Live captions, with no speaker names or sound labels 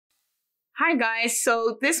Hi guys,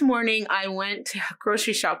 so this morning I went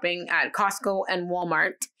grocery shopping at Costco and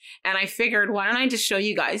Walmart, and I figured why don't I just show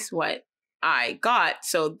you guys what I got.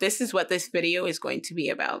 So this is what this video is going to be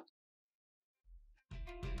about.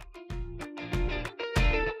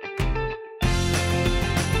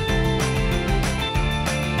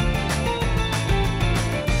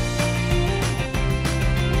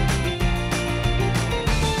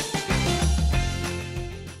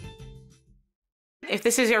 If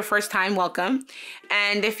this is your first time, welcome.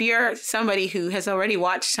 And if you're somebody who has already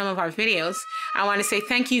watched some of our videos, I want to say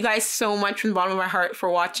thank you guys so much from the bottom of my heart for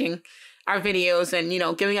watching our videos and,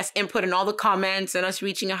 giving us input in all the comments and us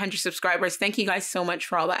reaching 100 subscribers. Thank you guys so much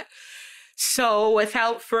for all that. So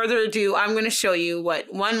without further ado, I'm going to show you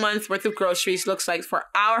what 1 month worth of groceries looks like for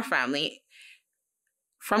our family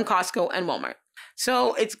from Costco and Walmart.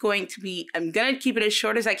 So it's going to be, I'm going to keep it as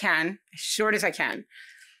short as I can,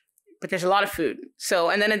 but there's a lot of food. So,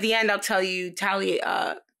 and then at the end, I'll tally,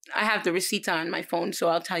 I have the receipts on my phone, so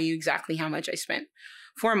I'll tell you exactly how much I spent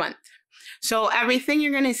for a month. So everything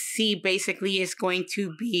you're going to see basically is going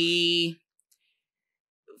to be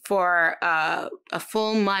for a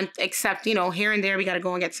full month, except, here and there, we got to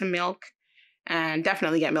go and get some milk and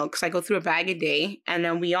definitely get milk because I go through a bag a day. And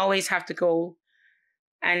then we always have to go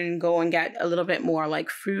and get a little bit more like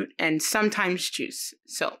fruit and sometimes juice.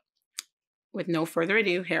 So with no further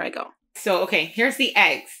ado, here I go. So, okay, here's the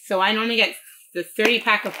eggs. So I normally get the 30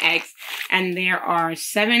 pack of eggs, and there are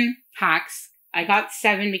 7 packs. I got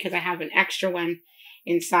 7 because I have an extra one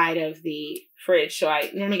inside of the fridge. So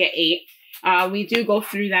I normally get 8. We do go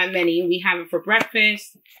through that many. We have it for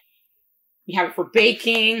breakfast. We have it for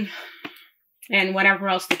baking. And whatever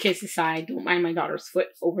else the kids decide. Don't mind my daughter's foot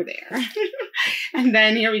over there. And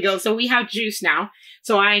then here we go. So we have juice now.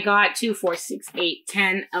 So I got 2, 4, 6, 8,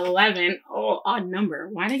 10, 11. Oh, odd number.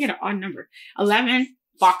 Why did I get an odd number? 11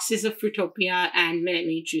 boxes of Fruitopia and Minute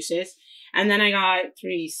Maid juices. And then I got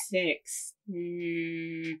 3, 6,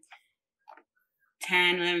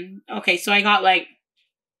 10, 11. Okay, so I got like,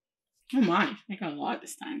 oh my, I got a lot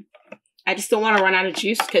this time. I just don't want to run out of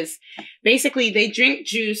juice because basically they drink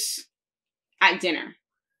juice at dinner.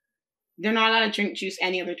 They're not allowed to drink juice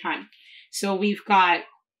any other time. So we've got,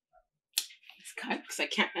 let's cut because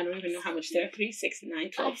I don't even know how much there are. 3, 6, 9,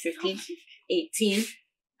 12, 15, 18.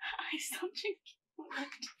 I still drink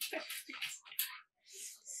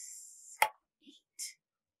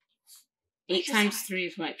 8 times 3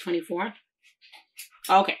 is what, 24?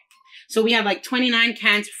 Okay. So we have like 29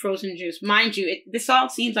 cans of frozen juice. Mind you, this all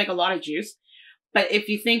seems like a lot of juice. But if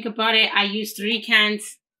you think about it, I use 3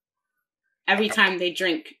 cans every time they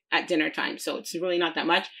drink at dinner time. So it's really not that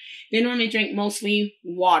much. They normally drink mostly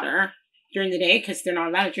water during the day because they're not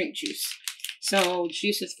allowed to drink juice. So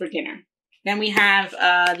juice is for dinner. Then we have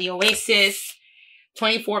the Oasis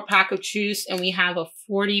 24 pack of juice, and we have a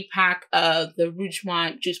 40 pack of the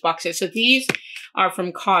Rougemont juice boxes. So these are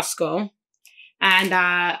from Costco. And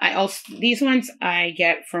these ones I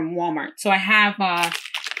get from Walmart. So I have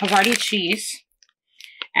Havarti cheese.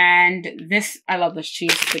 And this, I love this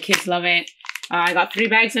cheese. The kids love it. I got 3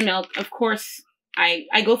 bags of milk. Of course, I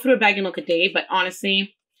go through a bag of milk a day, but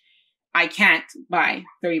honestly, I can't buy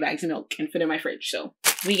 30 bags of milk and fit in my fridge. So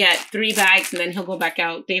we get 3 bags, and then he'll go back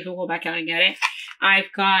out. David will go back out and get it. I've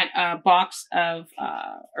got a box of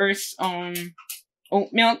Earth's Own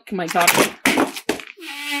oat milk. My daughter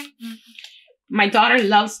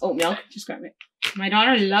loves oat milk. Just grab it. My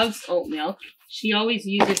daughter loves oat milk. She always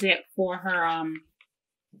uses it for her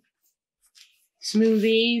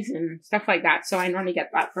smoothies and stuff like that. So I normally get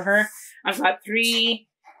that for her. I've got 3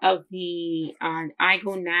 of the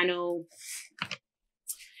Igo Nano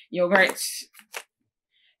yogurts.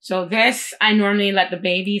 So this, I normally let the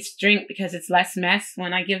babies drink because it's less mess.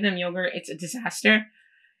 When I give them yogurt, it's a disaster.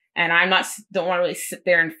 And don't want to really sit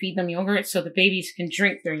there and feed them yogurt. So the babies can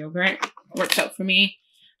drink their yogurt. Works out for me.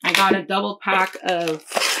 I got a double pack of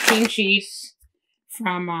cream cheese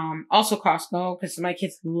from also Costco because my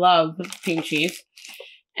kids love cream cheese.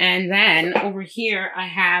 And then over here I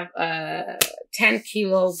have a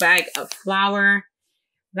 10-kilo bag of flour.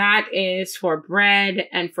 That is for bread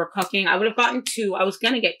and for cooking. I would have gotten 2. I was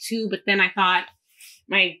going to get 2, but then I thought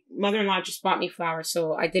my mother-in-law just bought me flour,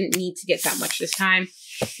 so I didn't need to get that much this time.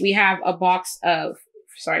 We have a box of,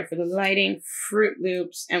 sorry for the lighting, Fruit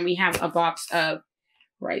Loops, and we have a box of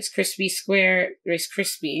Rice Krispies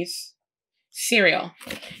cereal.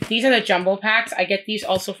 These are the jumbo packs. I get these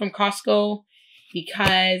also from Costco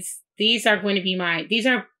because these are going to be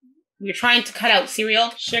we're trying to cut out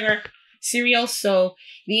sugar cereals. So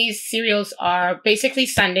these cereals are basically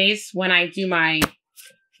Sundays when I do my,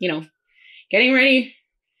 getting ready,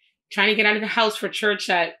 trying to get out of the house for church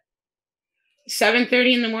at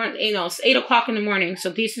 7:30 in the morning. You know, it's 8 o'clock in the morning. So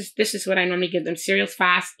this is what I normally give them. Cereals,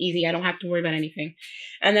 fast, easy. I don't have to worry about anything.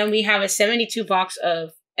 And then we have a 72 box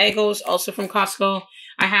of Eggos, also from Costco.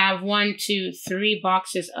 I have 1, 2, 3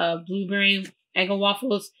 boxes of blueberry Eggo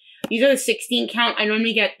waffles. These are the 16 count. I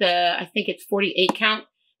normally get I think it's 48 count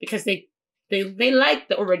because they like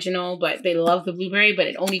the original, but they love the blueberry, but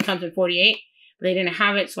it only comes in 48. But they didn't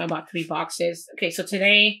have it, so I bought 3 boxes. Okay, so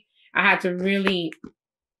today I had to really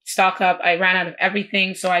stock up. I ran out of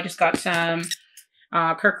everything, so I just got some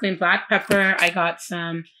Kirkland black pepper. I got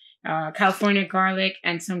some California garlic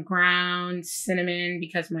and some ground cinnamon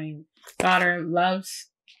because my daughter loves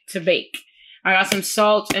to bake. I got some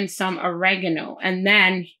salt and some oregano. And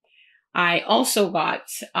then I also got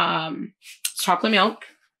chocolate milk.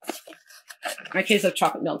 My kids love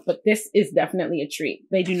chocolate milk, but this is definitely a treat.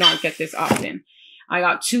 They do not get this often. I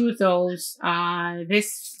got 2 of those.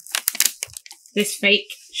 This fake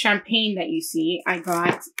champagne that you see, I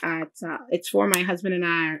got at, it's for my husband and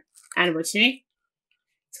I anniversary.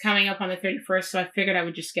 It's coming up on the 31st, so I figured I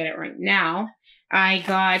would just get it right now. I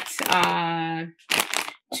got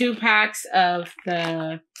 2 packs of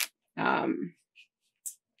the,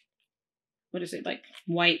 what is it, like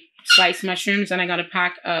white sliced mushrooms, and I got a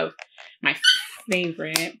pack of my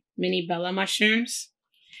favorite mini Bella mushrooms.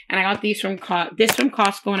 And I got these from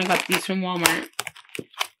Costco, and I got these from Walmart.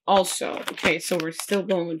 Also, okay, so we're still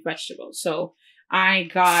going with vegetables. So I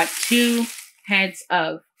got 2 heads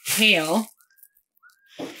of kale.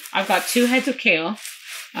 I've got 2 heads of kale,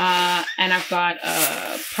 and I've got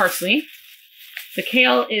parsley. The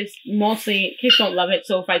kale is mostly, kids don't love it,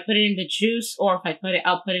 so if I put it in the juice or if I put it,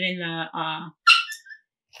 I'll put it in the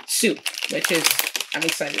soup, which is, I'm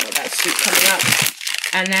excited about that soup coming up.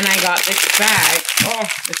 And then I got this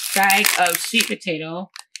bag of sweet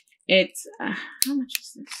potato. It's, how much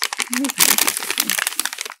is this? How many pounds is this thing?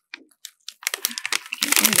 I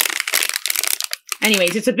can't find it.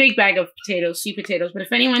 Anyways, it's a big bag of potatoes, sweet potatoes. But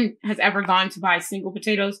if anyone has ever gone to buy single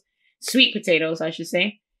potatoes, sweet potatoes, I should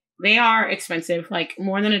say, they are expensive, like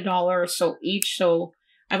more than $1 or so each. So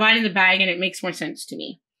I buy it in the bag and it makes more sense to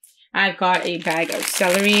me. I've got a bag of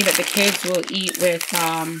celery that the kids will eat with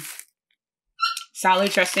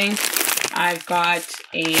salad dressing. I've got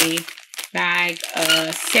a bag,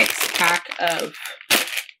 a 6-pack of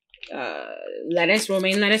lettuce,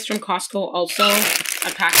 romaine lettuce from Costco. Also,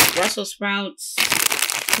 a pack of Brussels sprouts.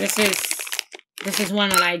 This is one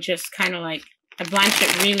that I just kind of like, I blanch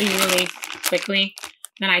it really, really quickly.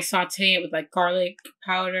 Then I saute it with like garlic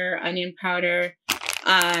powder, onion powder.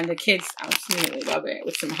 And the kids absolutely love it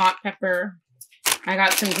with some hot pepper. I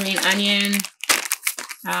got some green onion.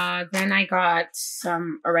 Then I got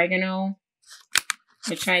some oregano,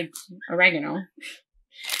 which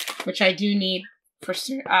I do need for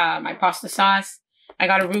my pasta sauce. I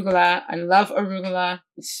got arugula. I love arugula.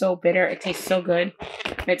 It's so bitter. It tastes so good.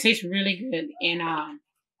 It tastes really good in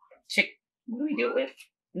what do we do it with?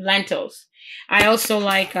 Lentils. I also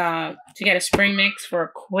like to get a spring mix for a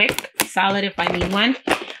quick salad if I need one.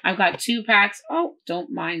 I've got 2 packs. Oh,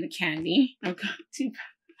 don't mind the candy. I've got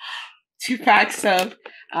 2 packs of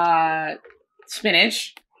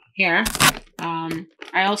spinach here.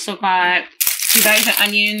 I also got 2 bags of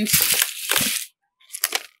onions,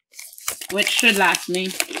 which should last me.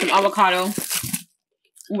 Some avocado,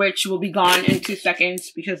 which will be gone in 2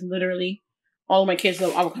 seconds because literally all of my kids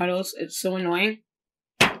love avocados. It's so annoying.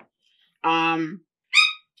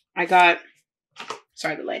 I got,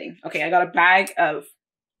 sorry, the lighting. Okay, I got a bag of,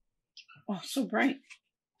 oh, so bright.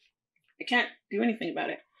 I can't do anything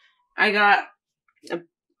about it. I got a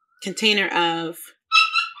container of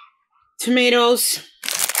tomatoes,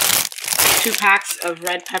 2 packs of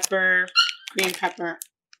red pepper, green pepper,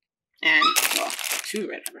 and, well, 2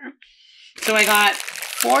 red pepper. So I got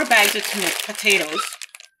 4 bags of potatoes,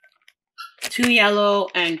 2 yellow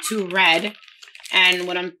and 2 red.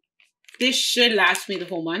 And this should last me the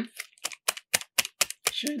whole month.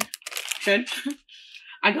 Should.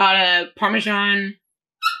 I got a Parmesan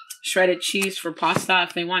shredded cheese for pasta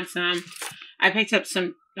if they want some. I picked up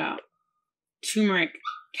some turmeric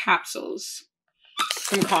capsules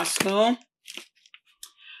from Costco.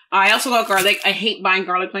 I also got garlic. I hate buying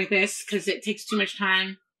garlic like this because it takes too much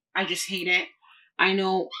time. I just hate it. I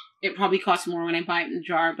know it probably costs more when I buy it in a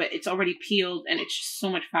jar, but it's already peeled and it's just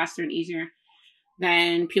so much faster and easier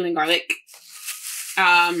than peeling garlic.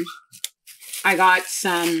 I got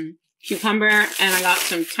some cucumber and I got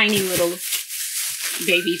some tiny little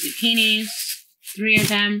baby zucchinis, 3 of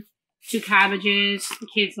them, 2 cabbages. The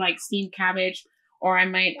kids like steamed cabbage, or I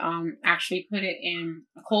might actually put it in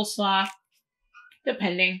a coleslaw,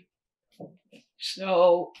 depending.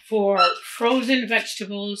 So for frozen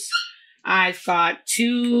vegetables, I've got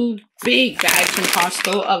 2 big bags from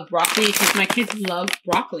Costco of broccoli because my kids love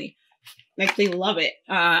broccoli. Like, they love it.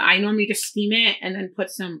 I normally just steam it and then put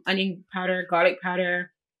some onion powder, garlic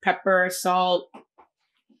powder, pepper, salt.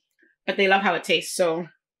 But they love how it tastes, so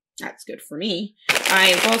that's good for me.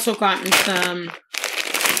 I've also gotten some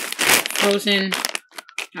frozen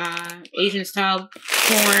Asian style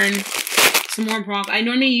corn, some more broccoli. I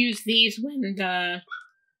normally use these when the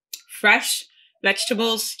fresh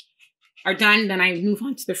vegetables are done, then I move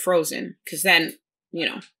on to the frozen, because then, you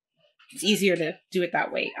know, it's easier to do it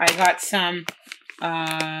that way. I got some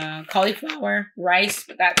cauliflower rice,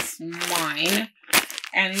 but that's mine.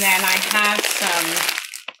 And then I have some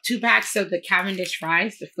 2 packs of the Cavendish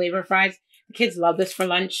fries, the flavor fries. The kids love this for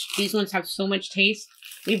lunch. These ones have so much taste.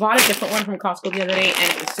 We bought a different one from Costco the other day,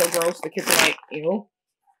 and it was so gross. The kids were like, ew.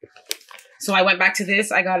 So I went back to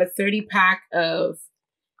this. I got a 30-pack of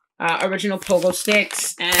original pogo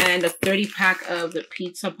sticks and a 30-pack of the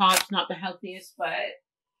pizza pops. Not the healthiest, but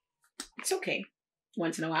it's okay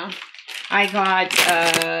once in a while. I got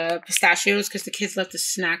pistachios because the kids love to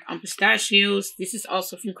snack on pistachios. This is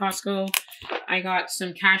also from Costco. I got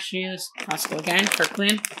some cashews. Costco again,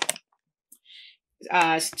 Kirkland.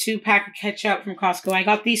 2-pack of ketchup from Costco. I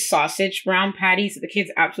got these sausage brown patties that the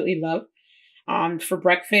kids absolutely love for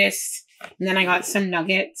breakfast. And then I got some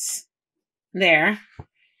nuggets there.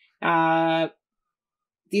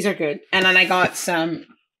 These are good. And then I got some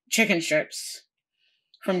chicken strips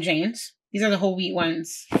from Jane's. These are the whole wheat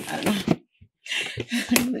ones. I don't know.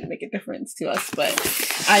 Really make a difference to us, but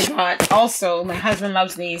I got also, my husband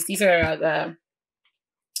loves these. These are the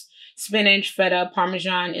spinach, feta,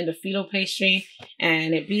 parmesan in the filo pastry,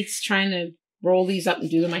 and it beats trying to roll these up and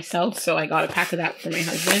do them myself. So I got a pack of that for my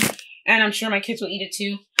husband, and I'm sure my kids will eat it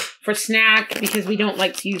too. For snack, because we don't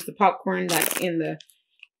like to use the popcorn that's in the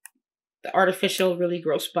artificial, really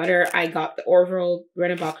gross butter, I got the Orville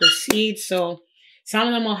Redenbacher seeds. So some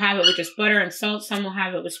of them will have it with just butter and salt. Some will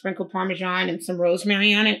have it with sprinkled Parmesan and some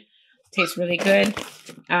rosemary on it. Tastes really good.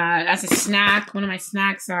 As a snack, one of my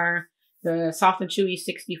snacks are the Soft and Chewy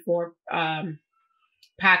 64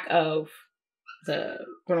 pack of the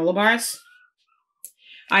granola bars.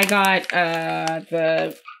 I got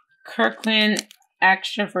the Kirkland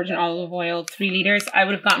extra virgin olive oil, 3 liters. I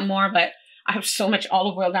would have gotten more, but I have so much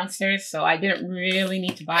olive oil downstairs, so I didn't really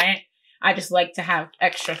need to buy it. I just like to have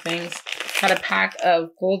extra things. Got a pack of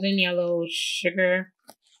golden yellow sugar.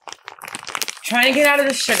 Trying to get out of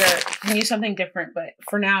the sugar and use something different, but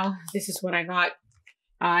for now, this is what I got.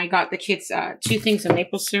 I got the kids 2 things of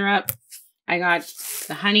maple syrup. I got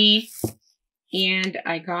the honey, and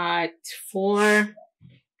I got 4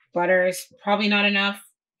 butters. Probably not enough.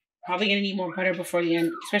 Probably gonna need more butter before the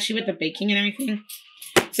end, especially with the baking and everything.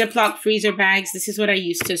 Ziploc freezer bags. This is what I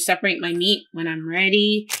use to separate my meat when I'm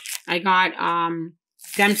ready. I got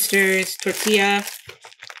Dempster's tortilla.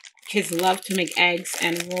 Kids love to make eggs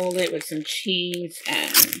and roll it with some cheese,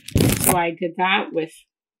 and so I did that with.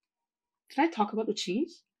 Did I talk about the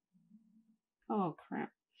cheese? Oh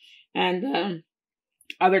crap! And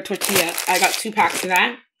other tortilla. I got 2 packs of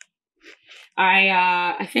that.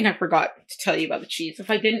 I think I forgot to tell you about the cheese. If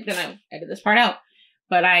I didn't, then I'll edit this part out.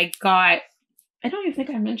 But I got. I don't even think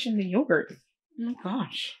I mentioned the yogurt. Oh my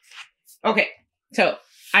gosh. Okay, so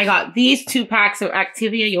I got these 2 packs of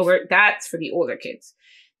Activia yogurt. That's for the older kids.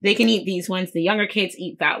 They can eat these ones. The younger kids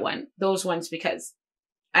eat that one. Those ones because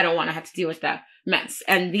I don't want to have to deal with that mess.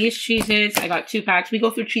 And these cheeses, I got 2 packs. We go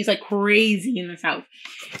through cheese like crazy in this house.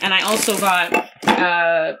 And I also got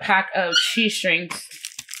a pack of cheese strings.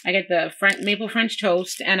 I get the maple French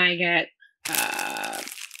toast, and I get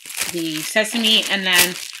the sesame, and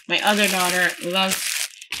then my other daughter loves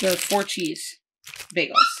the 4 cheese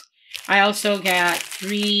bagels. I also got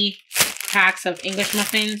 3 packs of English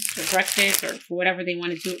muffins for breakfast or for whatever they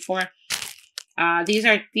want to do it for. These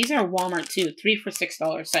are Walmart too, 3 for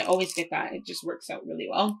 $6. So I always get that. It just works out really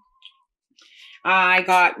well. I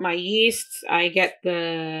got my yeast. I get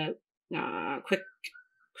the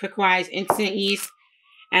Quickwise instant yeast,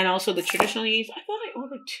 and also the traditional yeast. I thought I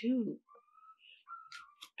ordered 2.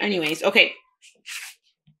 Anyways, okay.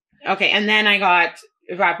 Okay, and then I got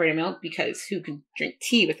evaporated milk because who can drink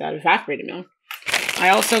tea without evaporated milk? I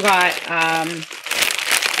also got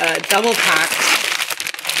a double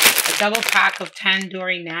pack of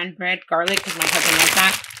tandoori naan bread, garlic, because my husband loves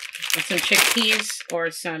that, with some chickpeas or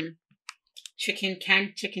some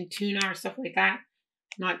canned chicken tuna or stuff like that.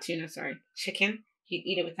 Not tuna, sorry, chicken. He'd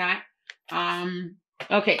eat it with that.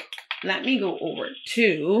 Okay, let me go over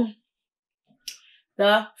to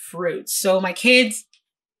the fruits. So my kids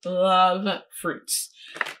love fruits,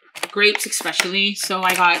 grapes especially. So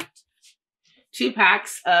I got 2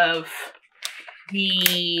 packs of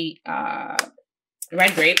the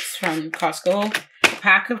red grapes from Costco. A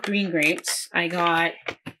pack of green grapes. I got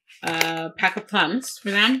a pack of plums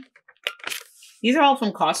for them. These are all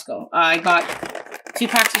from Costco. I got 2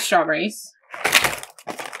 packs of strawberries.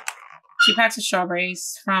 2 packs of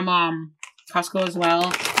strawberries from Costco as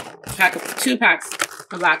well. 2 packs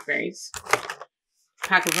of blackberries. A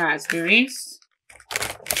pack of raspberries.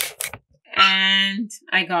 And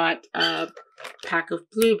I got a pack of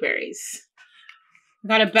blueberries. I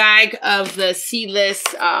got a bag of the seedless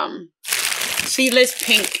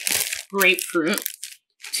pink grapefruit.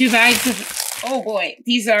 2 bags of, oh boy,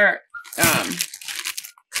 these are,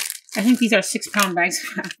 I think these are 6-pound bags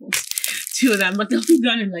of apples. 2 of them, but they'll be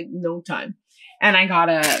done in like no time. And I got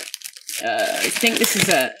I think this is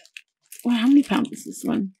well, how many pounds is this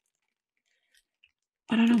one?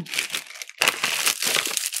 I don't know.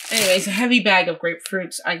 Anyways, a heavy bag of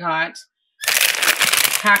grapefruits. I got a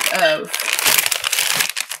pack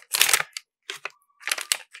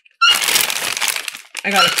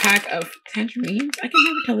of tangerines. I can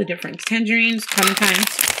never tell the difference. Tangerines, clementines,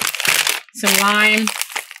 some lime,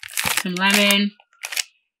 some lemon,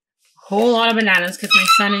 a whole lot of bananas because my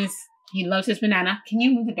son he loves his banana. Can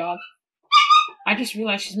you move the dog? I just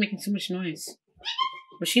realized she's making so much noise.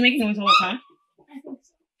 Was she making noise all the time? I think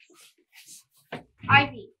so.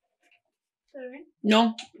 Ivy.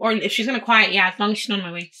 No, or if she's gonna quiet, yeah, as long as she's not on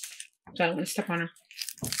my way. So I don't want to step on her.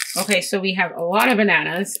 Okay, so we have a lot of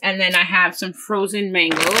bananas, and then I have some frozen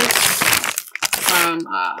mangoes from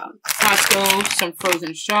Costco, some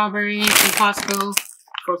frozen strawberries from Costco,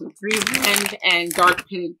 frozen 3-blend, and dark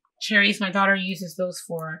pitted cherries. My daughter uses those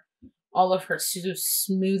for all of her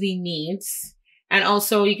smoothie needs. And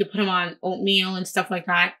also, you could put them on oatmeal and stuff like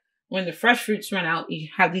that. When the fresh fruits run out, you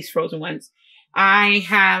have these frozen ones. I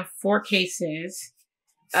have 4 cases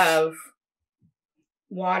of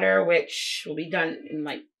water, which will be done in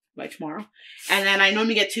like by tomorrow. And then I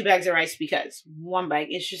normally get 2 bags of rice because 1 bag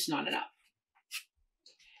is just not enough.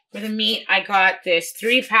 For the meat, I got this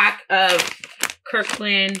 3-pack of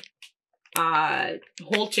Kirkland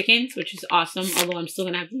whole chickens, which is awesome. Although I'm still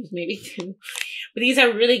gonna have to use maybe 2. But these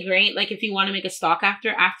are really great. Like if you want to make a stock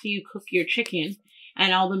after you cook your chicken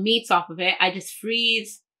and all the meats off of it, I just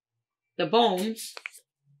freeze the bones,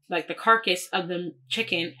 like the carcass of the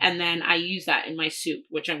chicken, and then I use that in my soup,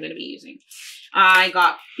 which I'm going to be using. I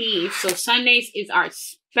got beef. So Sundays is our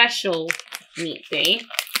special meat day,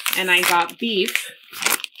 and I got beef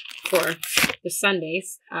for the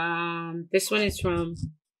Sundays. This one is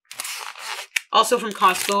also from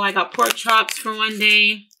Costco. I got pork chops for one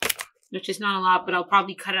day, which is not a lot, but I'll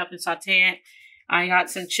probably cut it up and saute it. I got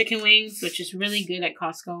some chicken wings, which is really good at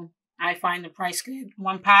Costco. I find the price good.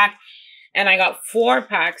 1 pack. And I got 4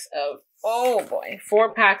 packs of,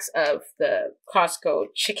 4 packs of the Costco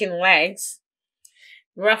chicken legs.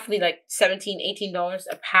 Roughly like $17, $18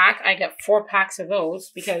 a pack. I got 4 packs of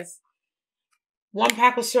those because 1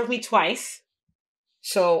 pack will serve me twice.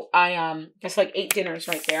 So that's like 8 dinners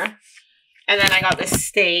right there. And then I got this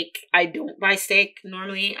steak. I don't buy steak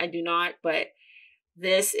normally. I do not, but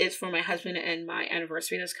this is for my husband and my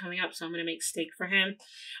anniversary that's coming up, so I'm going to make steak for him.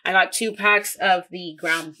 I got 2 packs of the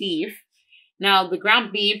ground beef. Now, the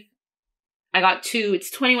ground beef, I got 2.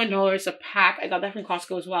 It's $21 a pack. I got that from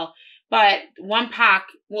Costco as well. But 1 pack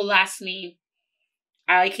will last me,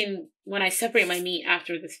 when I separate my meat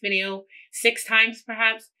after this video, 6 times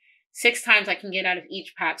perhaps. 6 times I can get out of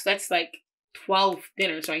each pack. So that's like 12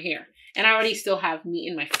 dinners right here. And I already still have meat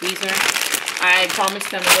in my freezer. I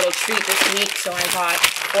promised them a little treat this week, so I got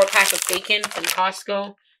 4 packs of bacon from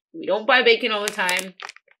Costco. We don't buy bacon all the time.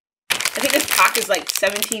 I think this pack is like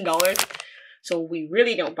 $17, so we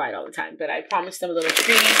really don't buy it all the time. But I promised them a little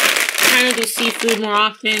treat. I'm trying to do seafood more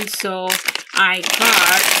often, so I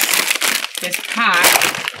got this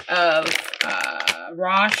pack of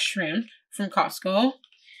raw shrimp from Costco.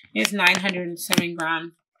 It's 907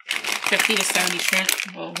 grams, 50 to 70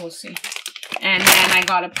 shrimp. Well, we'll see. And then I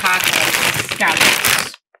got a pack of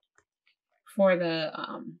scallops for the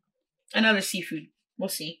another seafood. We'll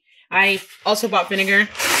see. I also bought vinegar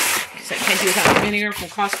because I can't do without vinegar from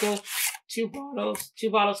Costco. 2 bottles. 2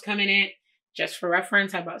 bottles come in it. Just for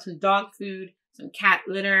reference, I bought some dog food, some cat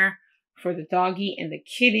litter for the doggy and the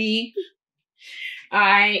kitty.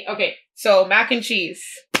 Okay, so mac and cheese.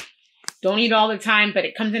 Don't eat all the time, but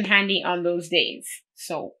it comes in handy on those days.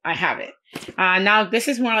 So I have it. Now this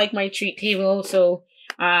is more like my treat table. So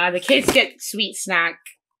the kids get sweet snack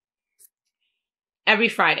every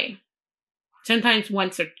Friday. Sometimes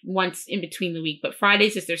once in between the week, but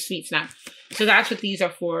Fridays is their sweet snack. So that's what these are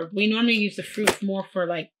for. We normally use the fruit more for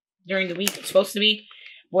like during the week. It's supposed to be,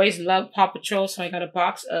 Boys love Paw Patrol, so I got a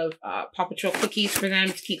box of Paw Patrol cookies for them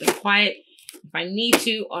to keep them quiet if I need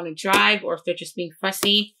to on a drive or if they're just being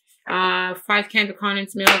fussy. 5 cans of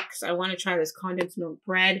condensed milk because I want to try this condensed milk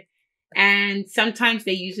bread. And sometimes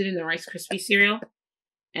they use it in the Rice Krispie cereal,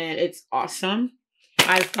 and it's awesome.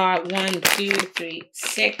 I've got 1, 2, 3,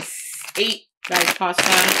 6, 8 bags of pasta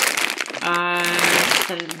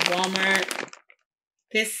from Walmart.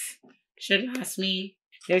 This should last me.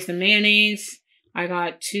 There's the mayonnaise. I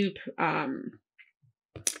got 2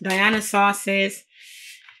 Diana sauces.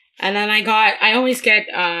 And then I always get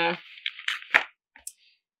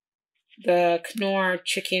the Knorr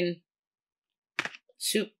chicken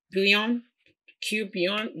soup bouillon.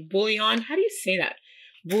 Bouillon. How do you say that?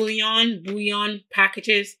 Bouillon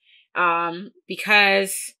packages.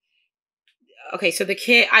 Because, okay, so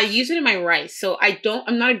I use it in my rice. So I'm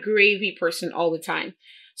not a gravy person all the time.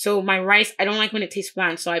 So my rice, I don't like when it tastes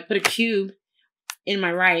bland. So I put a cube in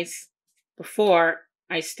my rice before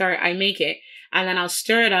I make it. And then I'll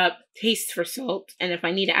stir it up, taste for salt. And if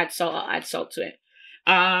I need to add salt, I'll add salt to it.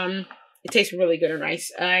 It tastes really good in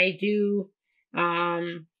rice. I do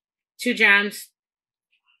 2 jams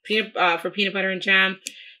for peanut butter and jam.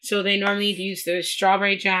 So they normally use the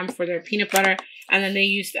strawberry jam for their peanut butter. And then they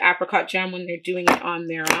use the apricot jam when they're doing it on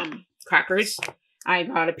their crackers. I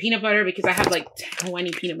got a peanut butter because I have like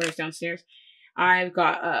 20 peanut butters downstairs. I've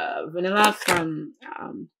got vanilla from,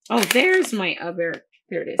 there's my other,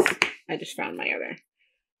 there it is. I just found my other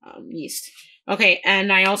yeast. Okay,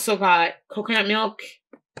 and I also got coconut milk.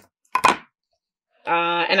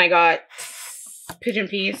 And I got pigeon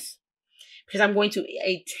peas because I'm going to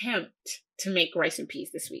attempt to make rice and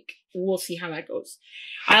peas this week. We'll see how that goes.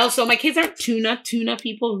 My kids aren't tuna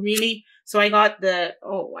people, really. So I got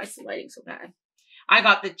why is the lighting so bad? I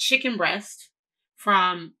got the chicken breast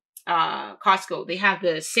from Costco. They have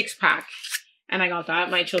the 6-pack, and I got that.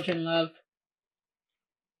 My children love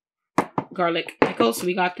garlic pickles, so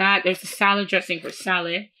we got that. There's the salad dressing for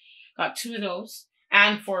salad. Got 2 of those,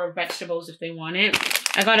 and for vegetables if they want it.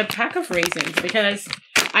 I got a pack of raisins because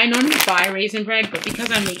I normally buy raisin bread, but because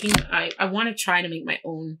I'm making, I want to try to make my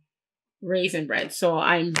own raisin bread. So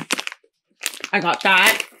I got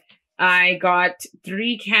that. I got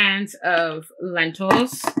 3 cans of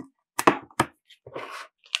lentils.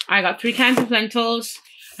 I got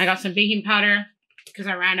some baking powder because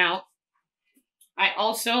I ran out. I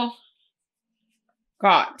also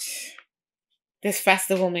got this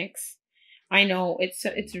festival mix. I know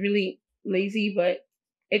it's really lazy, but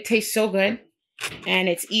it tastes so good and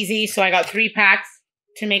it's easy. So I got 3 packs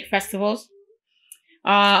to make festivals,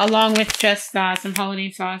 along with just some holiday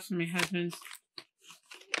sauce for my husband's.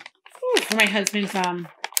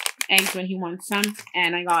 Eggs when he wants some,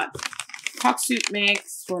 and I got cock soup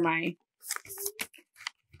mix for my.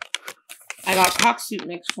 I got cock soup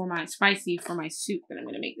mix for my spicy for my soup that I'm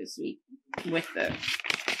gonna make this week with the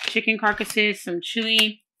chicken carcasses, some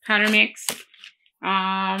chili powder mix,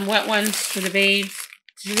 wet ones for the babes.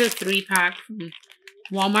 This is a 3-pack from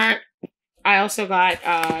Walmart. I also got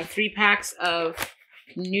 3 packs of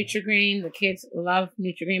Nutri-Grain. The kids love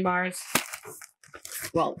Nutri-Grain bars.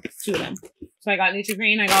 Well, 2 of them. So I got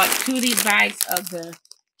Nutri-Grain. I got 2 of these bags of the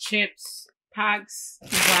chips packs,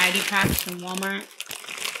 variety packs from Walmart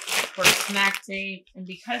for snack day. And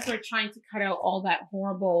because we're trying to cut out all that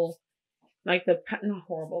horrible, like not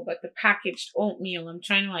horrible, but the packaged oatmeal, I'm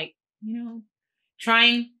trying to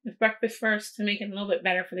trying with breakfast first to make it a little bit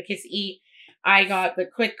better for the kids to eat. I got the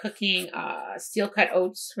quick cooking steel cut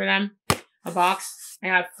oats for them, a box. I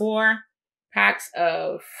have 4 packs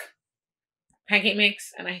of pancake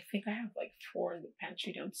mix, and I think I have like 4 in the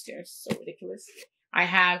pantry downstairs. So ridiculous. I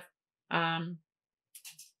have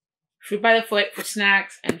fruit by the foot for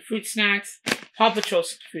snacks and fruit snacks, Paw Patrol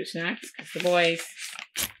fruit snacks because the boys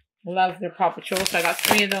love their Paw Patrol. So I got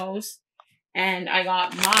 3 of those, and I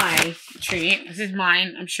got my treat. This is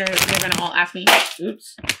mine. I'm sure they're gonna all ask me.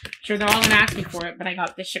 Oops. I'm sure they're all gonna ask me for it, but I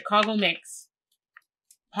got the Chicago Mix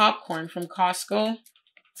popcorn from Costco.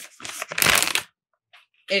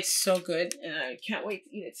 It's so good, and I can't wait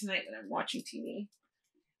to eat it tonight when I'm watching TV.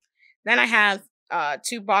 Then I have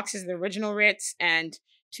 2 boxes of the original Ritz and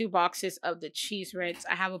 2 boxes of the cheese Ritz.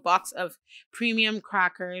 I have a box of premium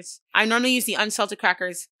crackers. I normally use the unsalted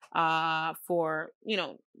crackers for,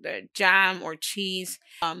 the jam or cheese.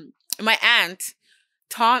 My aunt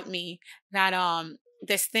taught me that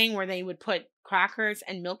this thing where they would put crackers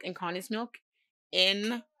and milk and condensed milk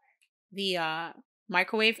in the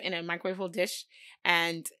microwave in a microwavable dish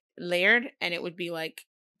and layered, and it would be like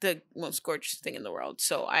the most gorgeous thing in the world.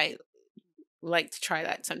 So I like to try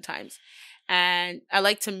that sometimes. And I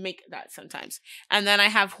like to make that sometimes. And then I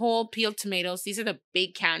have whole peeled tomatoes. These are the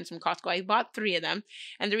big cans from Costco. I bought 3 of them.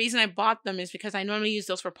 And the reason I bought them is because I normally use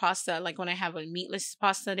those for pasta, like when I have a meatless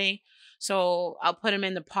pasta day. So I'll put them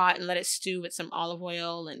in the pot and let it stew with some olive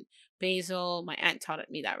oil and basil. My aunt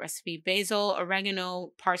taught me that recipe. Basil,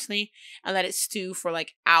 oregano, parsley, and let it stew for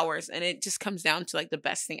like hours. And it just comes down to like the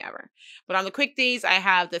best thing ever. But on the quick days, I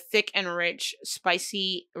have the thick and rich,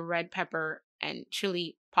 spicy red pepper and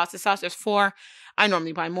chili pasta sauce. There's 4. I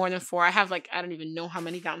normally buy more than 4. I have like, I don't even know how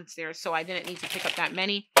many downstairs, so I didn't need to pick up that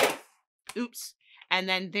many. Oops. And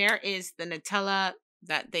then there is the Nutella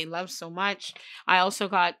that they love so much. I also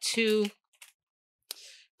got two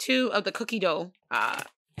of the cookie dough,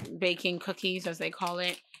 baking cookies as they call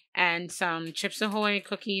it, and some Chips Ahoy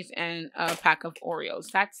cookies and a pack of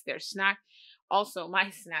Oreos. That's their snack. Also,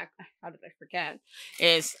 my snack, how did I forget,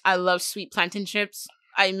 is I love sweet plantain chips.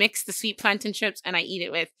 I mix the sweet plantain chips and I eat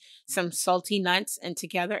it with some salty nuts, and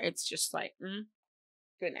together it's just like,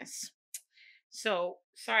 goodness. So,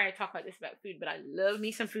 sorry I talk about this about food, but I love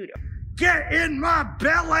me some food. Get in my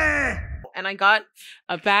belly! And I got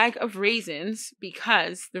a bag of raisins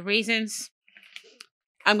because the raisins,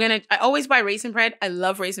 I always buy raisin bread. I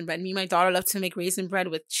love raisin bread. Me and my daughter love to make raisin bread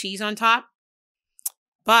with cheese on top.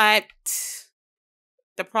 But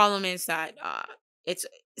the problem is that it's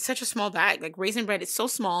such a small bag. Like raisin bread is so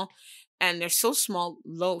small, and they're so small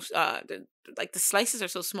loaves. Like the slices are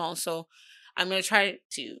so small. So I'm gonna try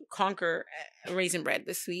to conquer raisin bread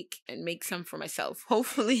this week and make some for myself.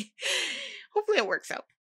 Hopefully it works out.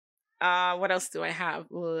 What else do I have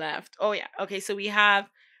left? Oh yeah. Okay, so we have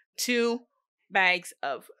 2 bags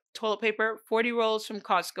of toilet paper, 40 rolls from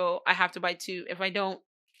Costco. I have to buy 2. If I don't,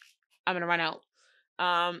 I'm gonna run out.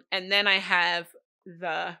 And then I have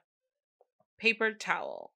the paper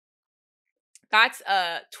towel. That's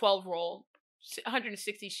a 12 roll,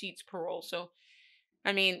 160 sheets per roll. So,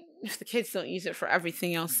 I mean, if the kids don't use it for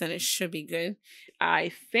everything else, then it should be good.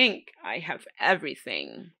 I think I have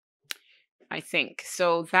everything.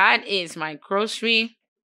 So that is my grocery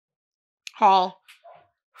haul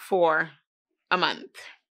for a month.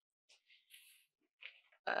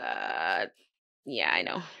 Yeah, I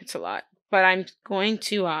know it's a lot, but I'm going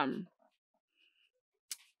to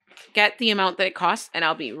get the amount that it costs, and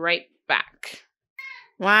I'll be right back.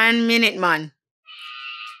 1 minute, man.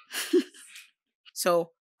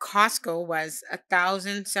 So Costco was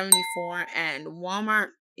 $1,074, and Walmart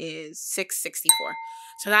is $664.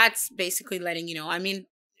 So that's basically letting you know. I mean,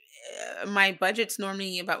 my budget's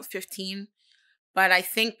normally about 15, but I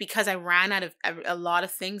think because I ran out of a lot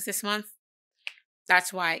of things this month,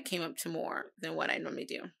 that's why it came up to more than what I normally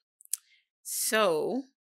do. So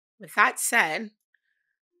with that said,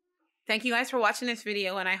 thank you guys for watching this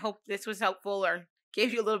video, and I hope this was helpful or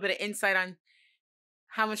gave you a little bit of insight on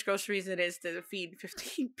how much groceries it is to feed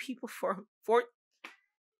 15 people for what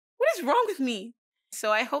is wrong with me?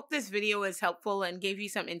 So I hope this video was helpful and gave you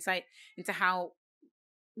some insight into how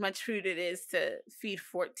much food it is to feed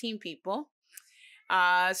 14 people.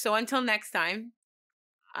 So until next time,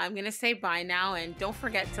 I'm going to say bye now, and don't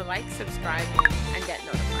forget to like, subscribe, and get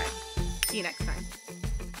notified. See you next time.